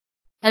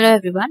Hello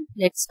everyone,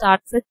 let's start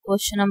with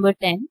question number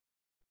 10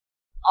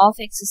 of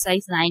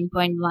exercise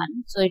 9.1.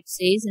 So it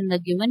says in the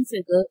given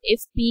figure,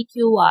 if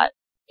PQR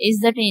is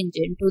the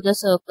tangent to the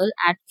circle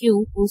at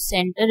Q whose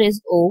center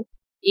is O,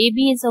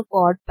 AB is a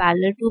chord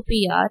parallel to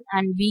PR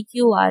and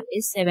BQR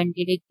is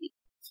 70 degree,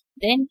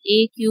 then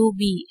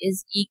AQB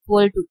is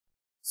equal to,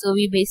 so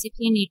we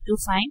basically need to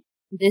find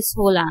this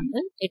whole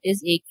angle, it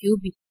is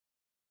AQB.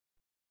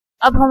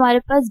 अब हमारे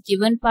पास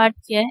given part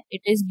क्या है,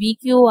 it is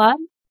BQR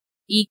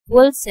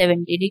equal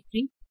 70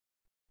 degree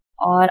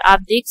और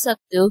आप देख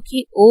सकते हो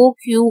कि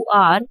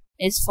OQR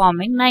इज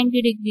फॉर्मिंग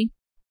 90 डिग्री.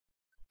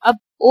 अब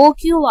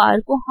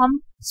OQR को हम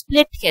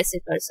स्प्लिट कैसे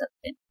कर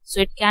सकते हैं?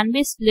 So it can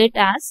be split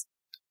as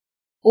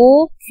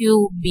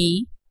OQB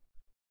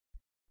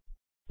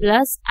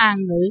plus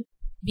angle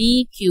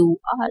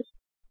BQR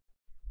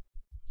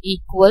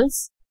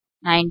equals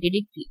 90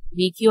 degree.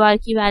 BQR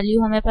की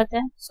वैल्यू हमें पता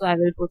है, सो I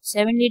will put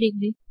 70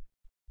 degree.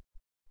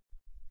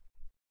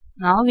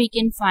 Now we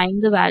can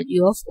find the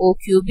value of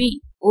OQB.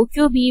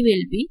 OQB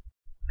will be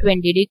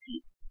 20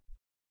 degree.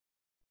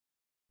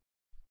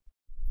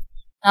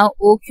 Now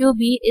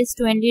OQB is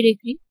 20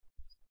 degree.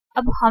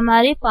 अब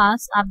हमारे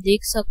पास आप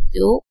देख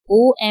सकते हो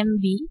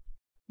OMB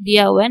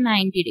दिया हुआ है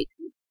 90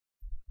 degree.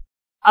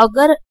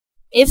 अगर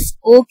if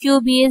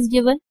OQB is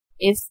given,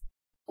 if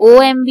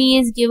OMB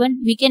is given,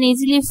 we can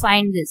easily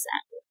find this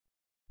angle.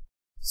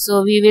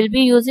 So we will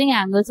be using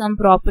angle sum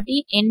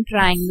property in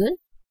triangle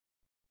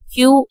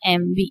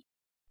QMB.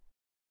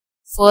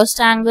 First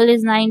angle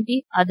is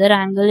 90, other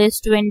angle is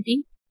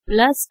 20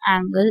 plus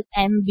angle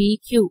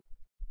MBQ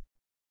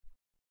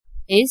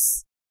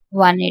is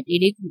 180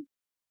 degree.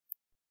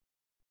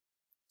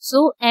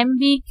 So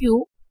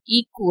MBQ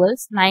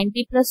equals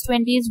 90 plus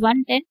 20 is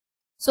 110.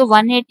 So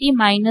 180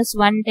 minus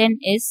 110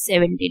 is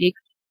 70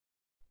 degree.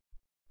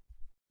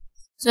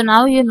 So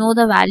now you know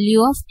the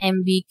value of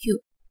MBQ.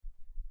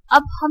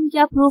 अब हम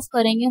क्या proof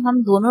करेंगे?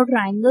 हम दोनों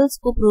triangles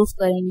को proof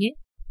करेंगे.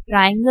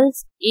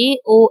 Triangles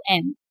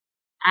AOM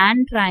and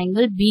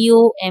triangle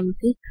BOM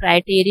के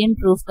criterion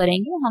proof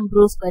करेंगे. हम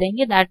प्रूफ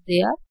करेंगे दैट दे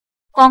आर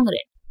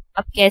कॉन्ग्रेंट.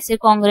 अब कैसे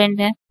कॉन्ग्रेंट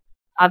है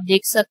आप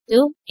देख सकते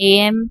हो.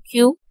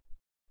 AMQ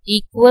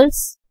equals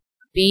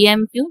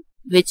BMQ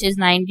which is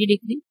 90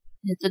 degree.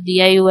 ये तो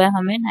दिया ही हुआ है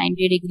हमें,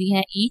 90 डिग्री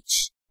है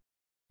ईच.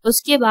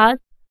 उसके बाद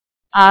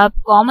आप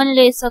कॉमन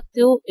ले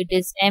सकते हो, it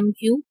is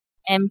MQ.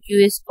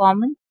 MQ is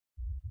common.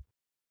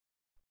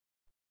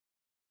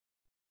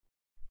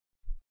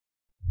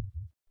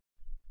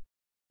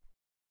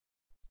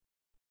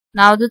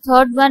 Now the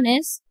third one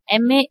is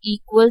MA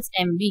equals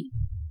MB.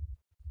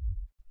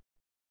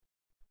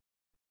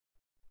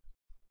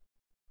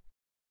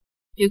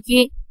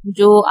 क्योंकि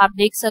जो आप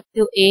देख सकते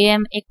हो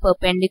AM एक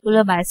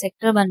परपेंडिकुलर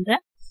बाइसेक्टर बन रहा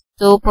है,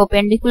 तो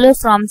perpendicular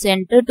from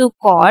centre to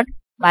cord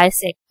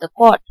bisect the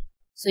cord.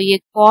 सो ये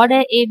कॉर्ड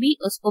है AB,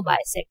 उसको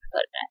बाइसेक्ट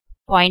कर रहा है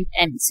पॉइंट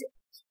M से.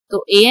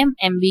 तो AM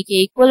MB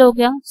के इक्वल हो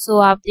गया.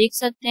 सो आप देख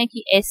सकते हैं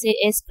कि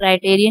SAS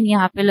क्राइटेरियन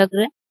यहाँ पे लग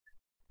रहा है.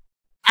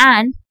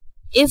 And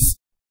if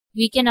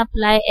we can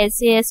apply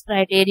SAS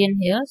criterion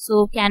here.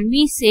 So can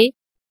we say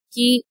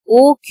कि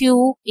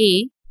OQA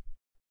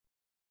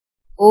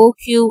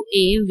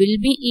will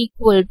be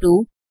equal to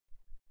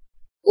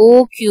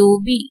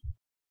OQB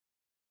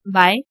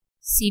by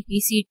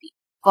CPCT,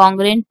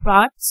 congruent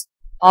parts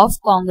of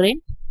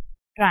congruent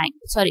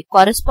triangle. Sorry,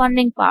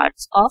 corresponding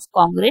parts of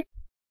congruent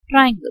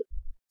triangle.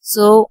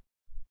 So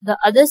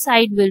the other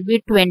side will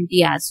be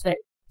 20 as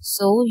well.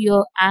 So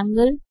your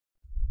angle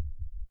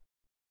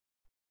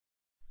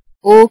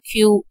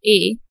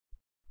OQA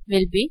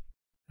will be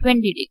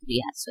 20 degree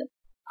as well.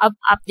 अब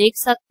आप देख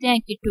सकते हैं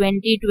कि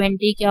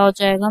 20 क्या हो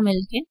जाएगा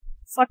मिलके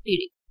 40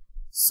 degree.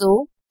 So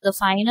the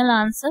final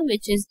answer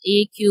which is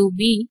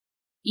AQB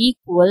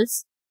equals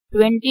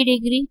 20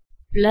 degree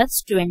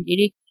plus 20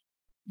 degree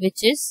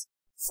which is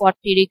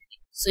 40 degree.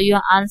 So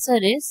your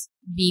answer is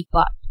B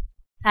part.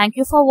 Thank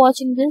you for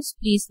watching this.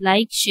 Please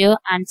like, share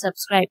and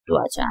subscribe to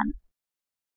our channel.